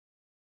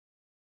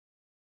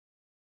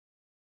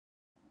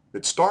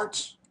It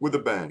starts with a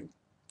bang.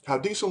 How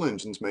diesel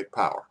engines make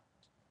power.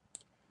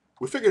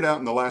 We figured out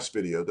in the last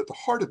video that the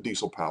heart of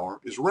diesel power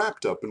is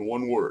wrapped up in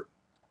one word: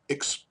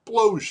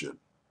 explosion.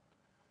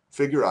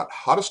 Figure out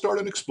how to start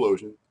an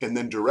explosion and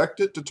then direct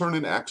it to turn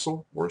an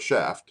axle or a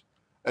shaft,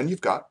 and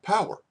you've got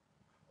power.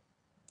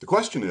 The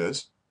question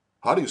is,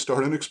 how do you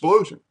start an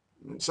explosion?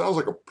 It sounds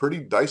like a pretty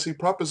dicey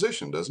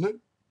proposition, doesn't it?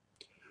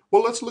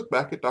 Well, let's look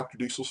back at Dr.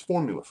 Diesel's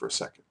formula for a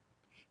second.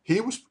 He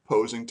was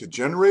proposing to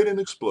generate an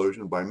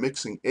explosion by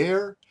mixing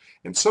air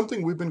and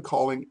something we've been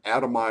calling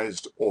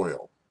atomized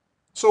oil.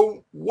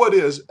 So what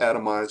is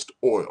atomized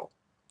oil?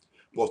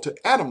 Well, to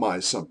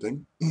atomize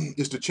something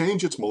is to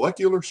change its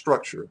molecular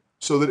structure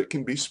so that it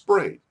can be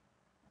sprayed.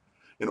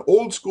 An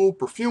old school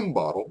perfume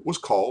bottle was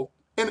called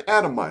an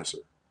atomizer.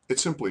 It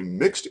simply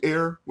mixed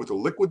air with a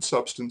liquid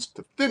substance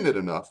to thin it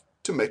enough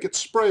to make it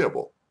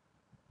sprayable.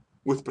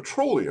 With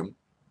petroleum,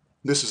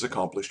 this is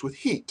accomplished with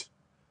heat.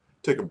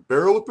 Take a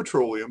barrel of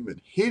petroleum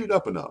and heat it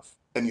up enough,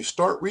 and you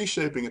start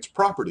reshaping its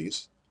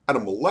properties at a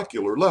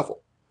molecular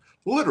level.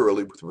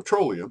 Literally, with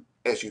petroleum,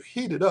 as you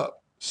heat it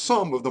up,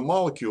 some of the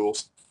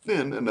molecules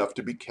thin enough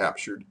to be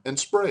captured and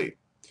sprayed.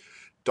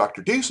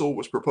 Dr. Diesel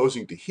was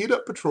proposing to heat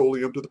up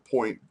petroleum to the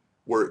point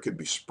where it could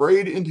be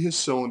sprayed into his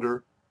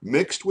cylinder,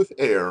 mixed with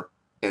air,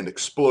 and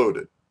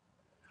exploded.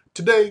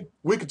 Today,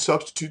 we could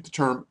substitute the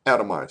term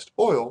atomized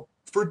oil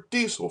for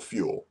diesel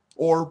fuel,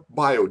 or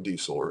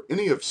biodiesel, or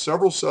any of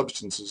several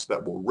substances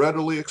that will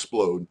readily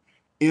explode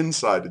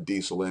inside a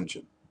diesel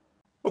engine.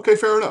 Okay,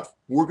 fair enough.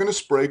 We're going to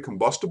spray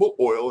combustible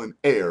oil and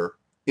air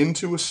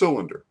into a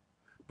cylinder.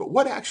 But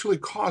what actually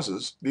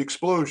causes the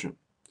explosion?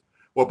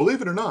 Well,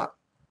 believe it or not,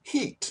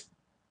 heat.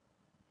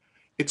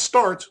 It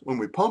starts when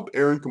we pump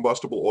air and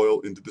combustible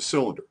oil into the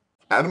cylinder.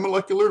 At a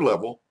molecular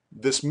level,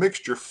 this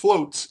mixture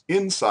floats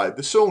inside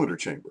the cylinder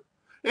chamber.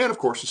 And of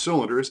course, the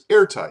cylinder is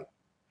airtight.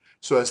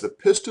 So as the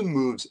piston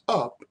moves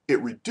up,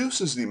 it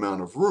reduces the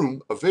amount of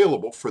room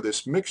available for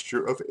this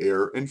mixture of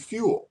air and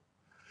fuel.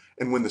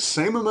 And when the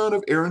same amount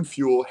of air and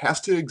fuel has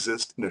to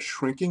exist in a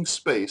shrinking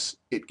space,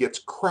 it gets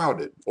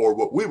crowded, or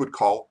what we would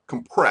call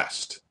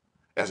compressed.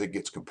 As it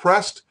gets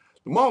compressed,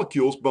 the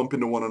molecules bump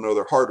into one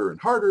another harder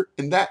and harder,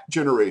 and that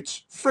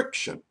generates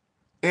friction.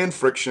 And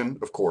friction,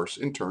 of course,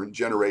 in turn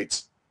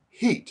generates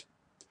heat.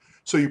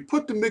 So you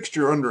put the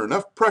mixture under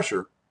enough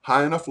pressure,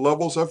 high enough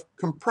levels of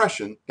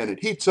compression, and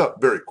it heats up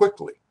very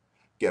quickly.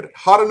 Get it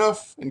hot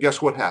enough, and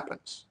guess what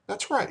happens?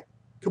 That's right,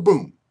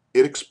 kaboom,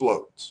 it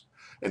explodes.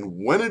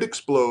 And when it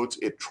explodes,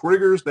 it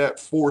triggers that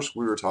force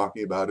we were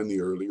talking about in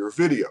the earlier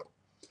video.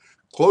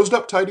 Closed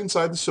up tight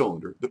inside the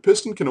cylinder, the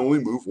piston can only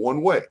move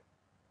one way,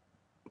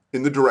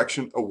 in the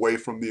direction away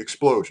from the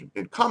explosion.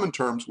 In common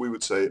terms, we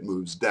would say it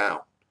moves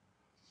down.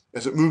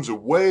 As it moves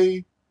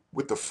away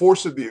with the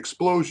force of the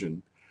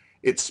explosion,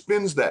 it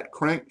spins that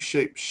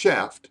crank-shaped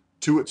shaft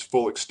to its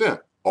full extent,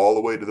 all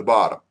the way to the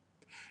bottom.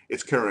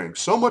 It's carrying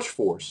so much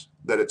force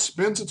that it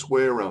spins its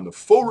way around the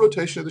full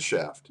rotation of the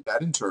shaft.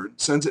 That in turn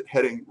sends it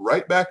heading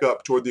right back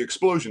up toward the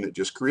explosion it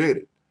just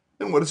created.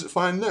 And what does it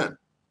find then?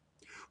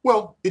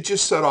 Well, it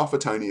just set off a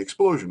tiny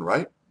explosion,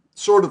 right?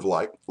 Sort of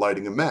like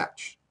lighting a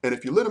match. And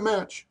if you lit a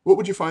match, what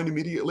would you find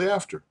immediately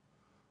after?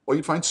 Well,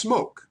 you'd find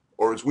smoke,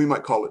 or as we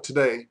might call it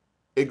today,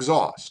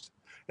 exhaust.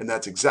 And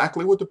that's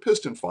exactly what the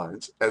piston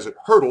finds as it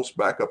hurtles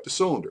back up the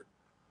cylinder.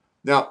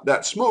 Now,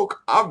 that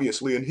smoke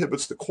obviously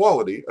inhibits the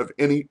quality of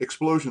any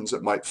explosions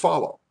that might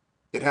follow.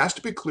 It has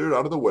to be cleared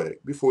out of the way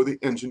before the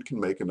engine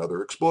can make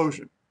another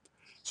explosion.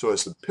 So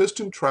as the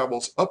piston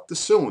travels up the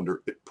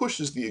cylinder, it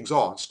pushes the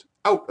exhaust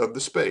out of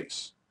the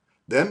space.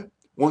 Then,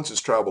 once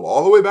it's traveled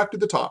all the way back to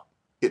the top,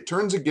 it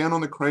turns again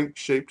on the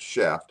crank-shaped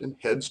shaft and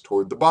heads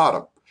toward the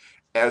bottom.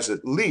 As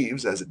it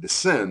leaves, as it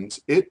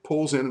descends, it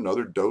pulls in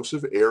another dose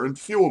of air and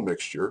fuel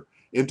mixture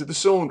into the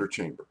cylinder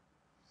chamber.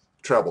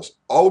 Travels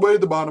all the way to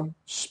the bottom,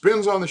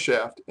 spins on the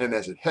shaft, and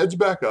as it heads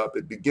back up,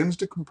 it begins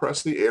to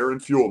compress the air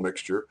and fuel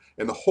mixture,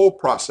 and the whole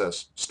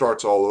process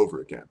starts all over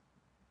again.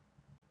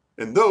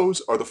 And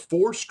those are the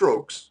 4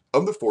 strokes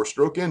of the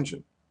 4-stroke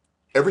engine.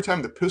 Every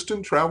time the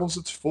piston travels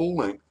its full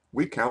length,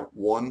 we count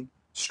 1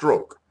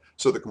 stroke.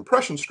 So the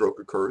compression stroke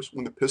occurs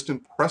when the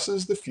piston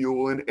presses the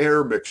fuel and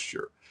air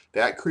mixture.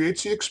 That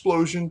creates the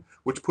explosion,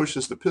 which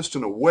pushes the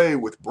piston away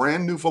with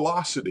brand new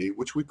velocity,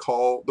 which we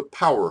call the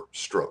power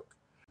stroke.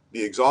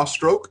 The exhaust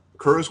stroke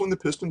occurs when the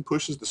piston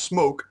pushes the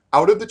smoke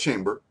out of the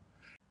chamber,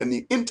 and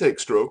the intake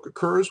stroke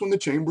occurs when the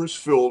chamber is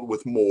filled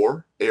with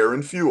more air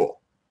and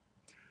fuel.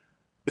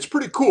 It's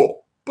pretty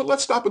cool, but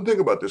let's stop and think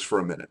about this for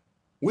a minute.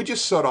 We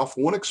just set off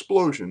 1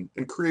 explosion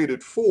and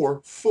created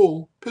 4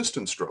 full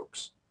piston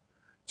strokes.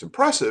 It's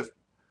impressive,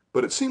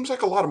 but it seems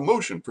like a lot of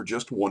motion for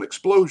just 1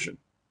 explosion.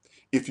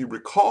 If you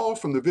recall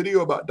from the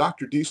video about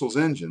Dr. Diesel's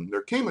engine,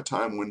 there came a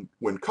time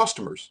when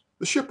customers,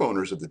 the ship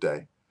owners of the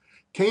day,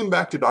 came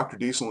back to Dr.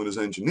 Diesel and his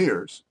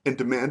engineers and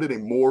demanded a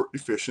more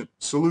efficient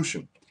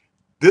solution.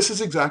 This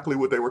is exactly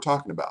what they were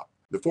talking about.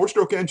 The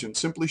 4-stroke engine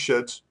simply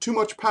sheds too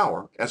much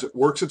power as it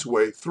works its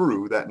way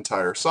through that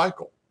entire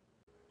cycle.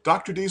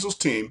 Dr. Diesel's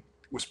team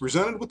was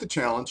presented with the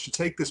challenge to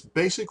take this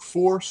basic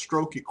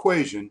four-stroke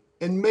equation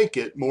and make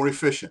it more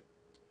efficient.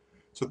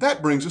 So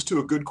that brings us to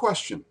a good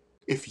question.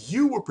 If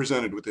you were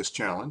presented with this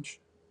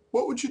challenge,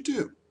 what would you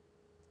do?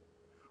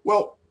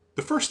 Well,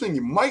 the first thing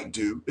you might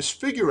do is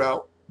figure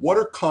out what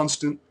are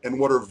constant and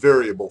what are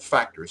variable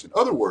factors. In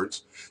other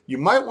words, you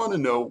might want to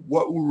know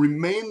what will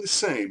remain the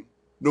same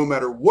no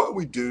matter what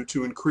we do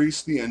to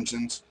increase the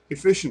engine's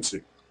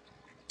efficiency.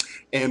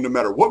 And no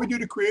matter what we do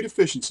to create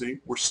efficiency,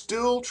 we're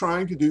still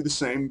trying to do the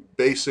same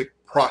basic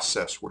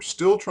process. We're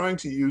still trying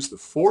to use the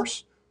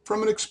force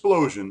from an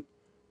explosion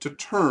to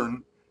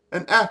turn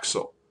an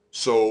axle.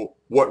 So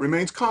what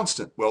remains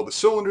constant? Well, the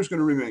cylinder is going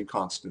to remain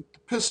constant, the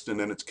piston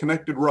and its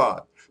connected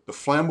rod, the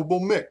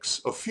flammable mix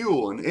of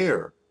fuel and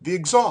air, the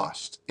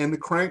exhaust, and the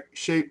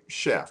crank-shaped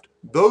shaft.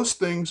 Those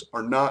things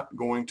are not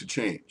going to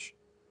change.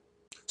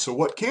 So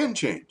what can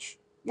change?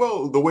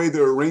 Well, the way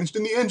they're arranged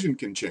in the engine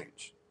can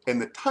change, and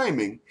the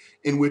timing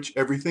in which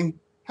everything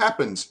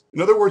happens.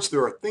 In other words,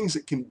 there are things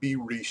that can be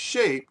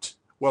reshaped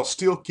while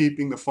still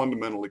keeping the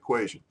fundamental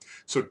equation.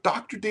 So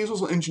Dr.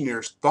 Diesel's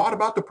engineers thought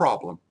about the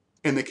problem,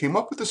 and they came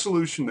up with a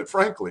solution that,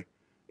 frankly,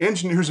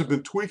 engineers have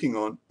been tweaking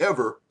on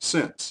ever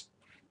since.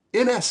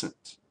 In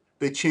essence,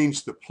 they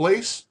changed the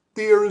place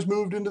the air is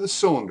moved into the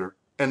cylinder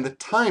and the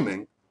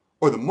timing,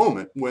 or the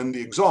moment, when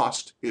the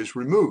exhaust is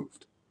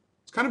removed.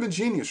 It's kind of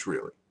ingenious,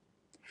 really.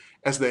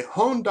 As they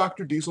honed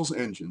Dr. Diesel's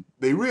engine,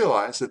 they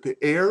realized that the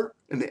air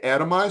and the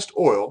atomized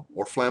oil,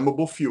 or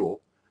flammable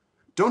fuel,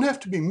 don't have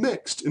to be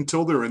mixed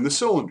until they're in the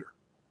cylinder.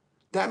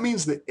 That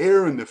means the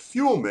air and the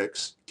fuel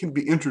mix can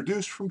be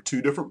introduced from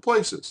two different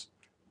places,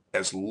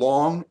 as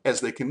long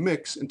as they can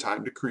mix in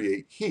time to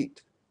create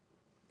heat.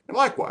 And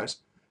likewise,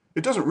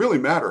 it doesn't really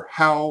matter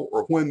how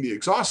or when the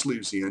exhaust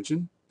leaves the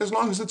engine, as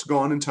long as it's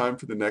gone in time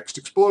for the next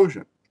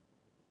explosion.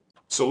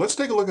 So let's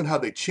take a look at how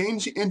they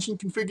change the engine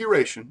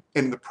configuration,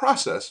 and in the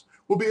process,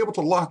 we'll be able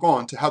to lock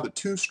on to how the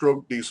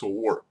two-stroke diesel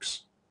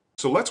works.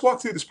 So let's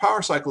walk through this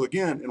power cycle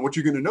again, and what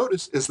you're going to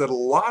notice is that a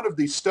lot of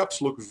these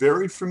steps look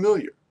very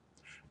familiar.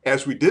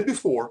 As we did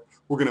before,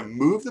 we're going to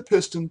move the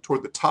piston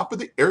toward the top of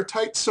the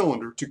airtight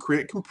cylinder to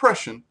create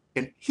compression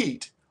and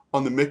heat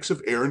on the mix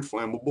of air and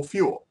flammable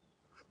fuel.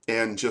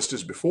 And just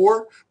as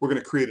before, we're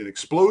going to create an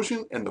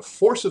explosion, and the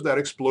force of that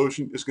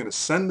explosion is going to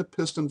send the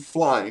piston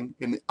flying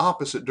in the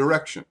opposite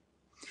direction.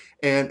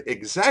 And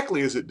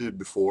exactly as it did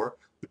before,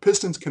 the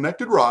piston's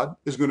connected rod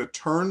is going to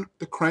turn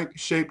the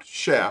crank-shaped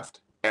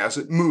shaft as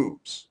it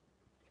moves.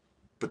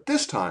 But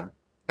this time,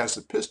 as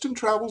the piston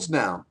travels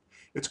down,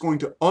 it's going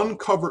to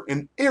uncover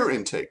an air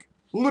intake,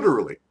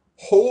 literally,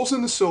 holes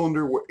in the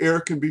cylinder where air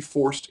can be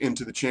forced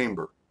into the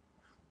chamber.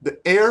 The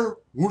air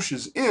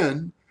whooshes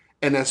in,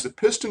 and as the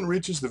piston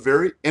reaches the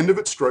very end of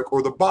its stroke,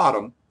 or the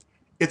bottom,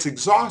 its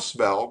exhaust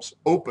valves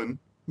open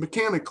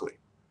mechanically.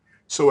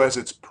 So as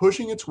it's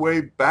pushing its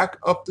way back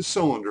up the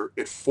cylinder,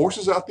 it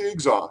forces out the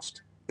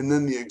exhaust, and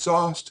then the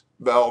exhaust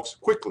valves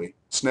quickly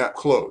snap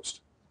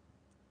closed.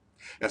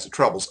 As it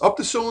travels up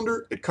the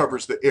cylinder, it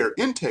covers the air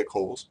intake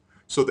holes,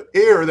 so the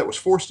air that was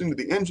forced into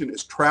the engine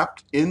is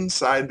trapped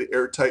inside the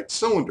airtight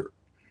cylinder.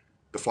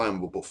 The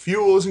flammable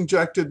fuel is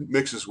injected,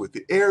 mixes with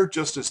the air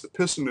just as the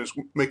piston is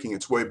making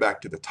its way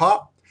back to the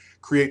top,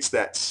 creates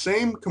that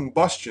same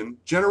combustion,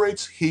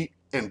 generates heat,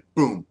 and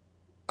boom,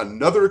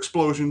 another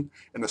explosion,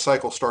 and the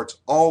cycle starts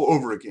all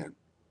over again.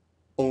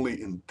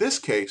 Only in this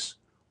case,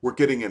 we're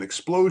getting an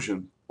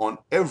explosion on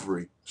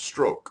every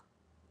stroke.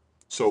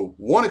 So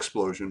one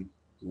explosion,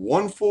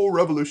 one full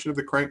revolution of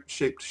the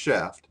crank-shaped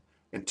shaft,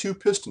 and two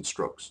piston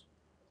strokes.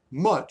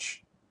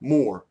 Much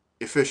more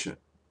efficient.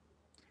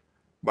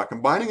 By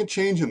combining a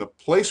change in the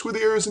place where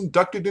the air is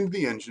inducted into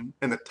the engine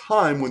and the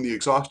time when the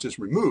exhaust is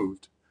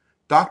removed,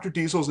 Dr.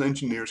 Diesel's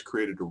engineers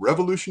created a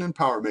revolution in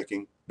power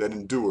making that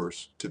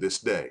endures to this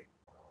day.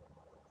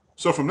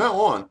 So from now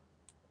on,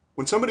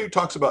 when somebody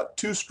talks about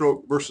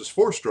two-stroke versus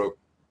four-stroke,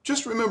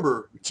 just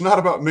remember it's not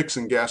about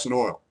mixing gas and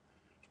oil.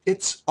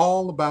 It's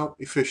all about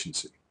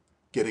efficiency,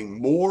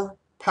 getting more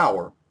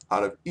power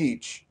out of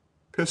each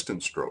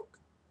piston stroke.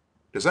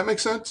 Does that make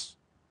sense?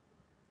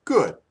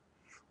 Good.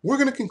 We're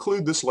going to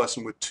conclude this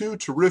lesson with two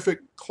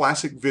terrific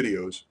classic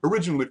videos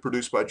originally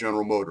produced by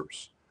General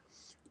Motors.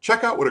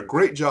 Check out what a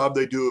great job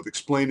they do of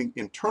explaining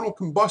internal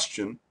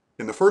combustion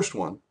in the first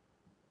one,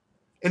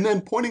 and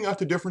then pointing out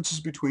the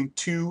differences between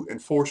two-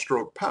 and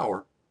four-stroke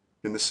power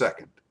in the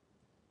second.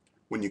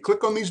 When you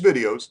click on these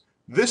videos,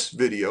 this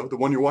video, the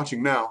one you're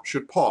watching now,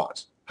 should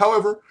pause.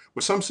 However,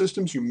 with some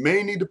systems you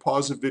may need to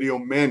pause the video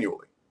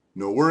manually.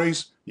 No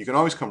worries, you can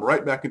always come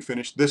right back and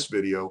finish this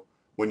video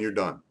when you're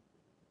done.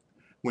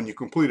 When you've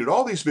completed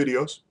all these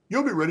videos,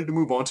 you'll be ready to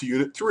move on to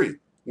Unit 3,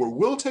 where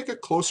we'll take a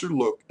closer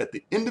look at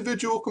the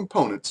individual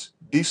components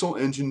diesel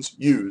engines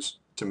use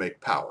to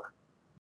make power.